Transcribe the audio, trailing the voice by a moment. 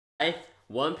Guys,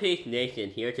 One Piece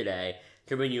Nation here today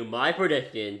to bring you my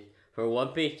prediction for One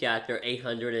Piece chapter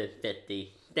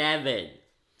 857.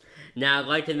 Now, I'd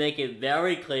like to make it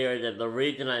very clear that the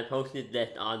reason I posted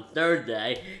this on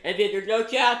Thursday is that there's no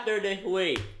chapter this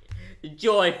week.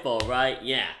 Joyful, right?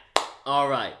 Yeah.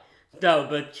 Alright. So,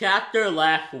 the chapter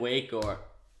last week, or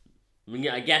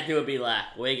I guess it would be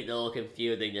last week, it's a little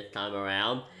confusing this time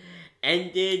around,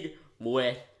 ended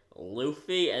with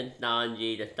Luffy and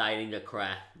Sanji deciding to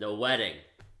crash the wedding.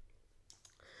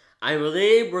 I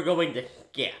believe we're going to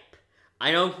skip.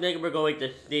 I don't think we're going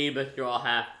to see the Straw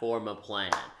Hat form a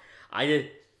plan.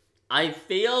 I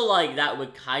feel like that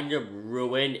would kind of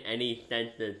ruin any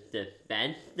sense of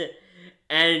suspense,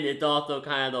 and it's also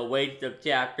kind of a waste of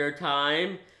chapter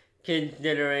time,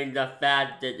 considering the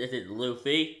fact that this is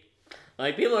Luffy.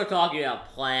 Like, people are talking about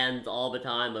plans all the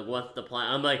time, like, what's the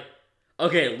plan? I'm like,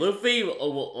 okay, Luffy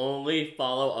will only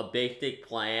follow a basic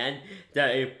plan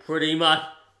that is pretty much,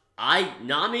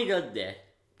 Nami does this,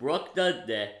 Brook does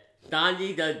this,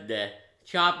 Sanji does this,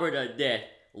 Chopper does this,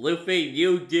 Luffy,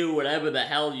 you do whatever the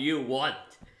hell you want.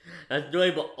 That's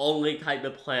really the only type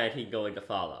of plan he's going to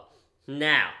follow.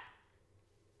 Now,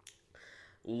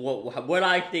 what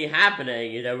I see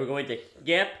happening is that we're going to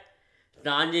skip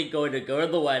Sanji going to go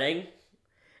to the wedding,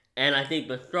 and I think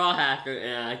the Straw Hats are,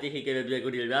 and I think he's going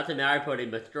to be about to marry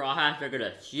Pudding, the Straw Hats are going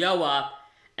to show up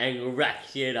and wreck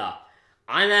shit up.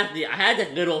 I had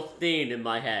this little scene in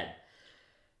my head.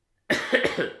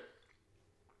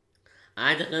 I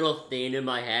had this little scene in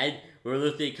my head where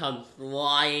Luffy comes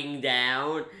flying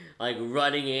down, like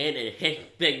running in, and hits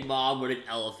Big Mom with an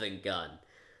elephant gun.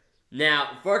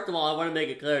 Now, first of all, I want to make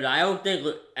it clear that I don't think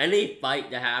any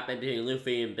fight that happens between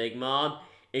Luffy and Big Mom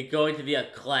is going to be a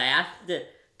clash,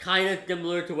 kind of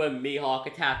similar to when Mihawk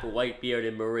attacked Whitebeard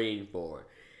in Marineford.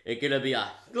 It's going to be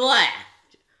a slash,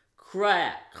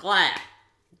 clash,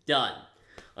 done.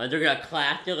 They're going to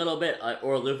clash a little bit,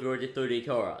 or Luffy or just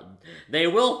Tora. They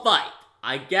will fight.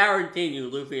 I guarantee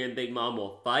you Luffy and Big Mom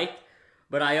will fight,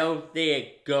 but I don't see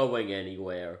it going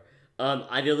anywhere.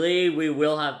 I believe we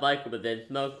will have fights with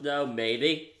Vinsmoke, though,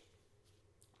 maybe.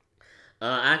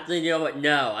 Actually, you know what?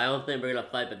 No, I don't think we're gonna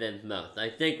fight with Vinsmoke. I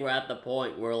think we're at the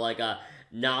point where, like, a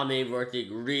Nami versus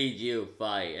Riju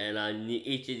fight, and a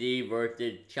Ichiji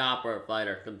versus Chopper fight,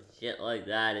 or some shit like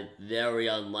that is very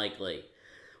unlikely.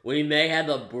 We may have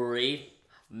a brief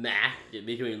match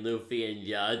between Luffy and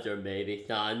Judge, or maybe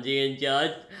Sanji and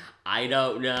Judge. I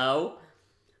don't know.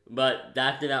 But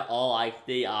that's about all I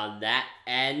see on that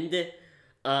end.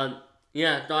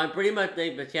 Yeah, so I pretty much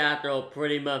think the chapter will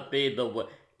pretty much be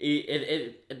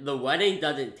if the wedding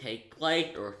doesn't take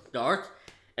place or start,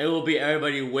 it will be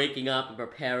everybody waking up and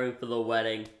preparing for the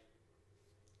wedding.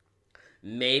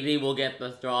 Maybe we'll get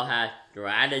the Straw Hats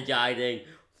strategizing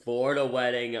for the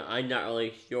wedding. I'm not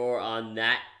really sure on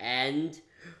that end.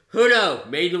 Who knows?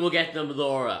 Maybe we'll get some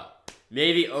Zoro.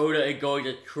 Maybe Oda is going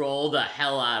to troll the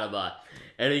hell out of us,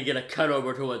 and he's gonna cut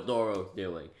over to what Zoro's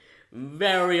doing.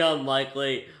 Very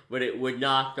unlikely, but it would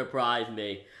not surprise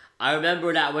me. I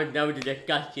remember that was a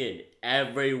discussion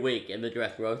every week in the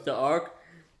Dressrosa arc,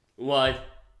 was,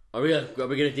 are we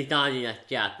gonna see Sanji next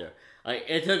chapter? Like,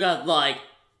 it took us like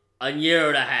a year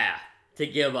and a half to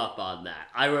give up on that.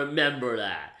 I remember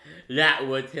that. That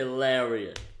was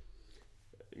hilarious.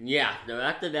 Yeah, so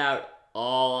that's about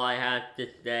all I have to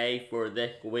say for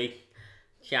this week's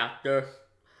chapter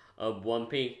of One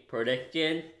Piece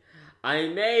predictions. I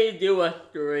may do a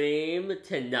stream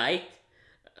tonight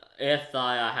if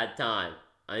I had time.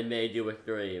 I may do a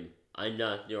stream. I'm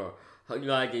not sure. Hope you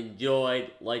guys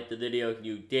enjoyed. Like the video if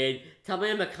you did. Tell me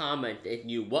in the comments if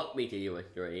you want me to do a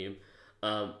stream.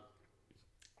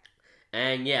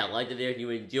 And yeah, like the video if you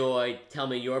enjoyed. Tell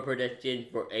me your predictions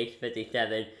for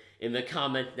H57 in the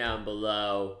comments down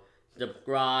below.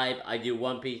 Subscribe. I do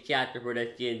One Piece chapter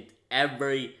predictions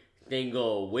every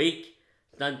single week.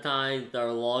 Sometimes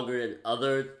they're longer than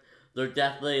others. They're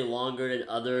definitely longer than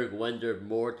others when there's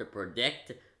more to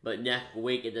predict. But next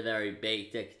week is a very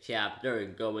basic chapter.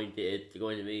 It's going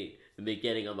to be the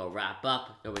beginning of a wrap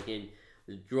up, so we can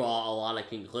draw a lot of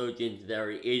conclusions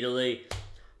very easily.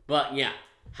 But yeah,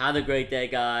 have a great day,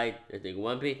 guys. This is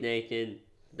One Piece Nation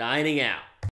signing out.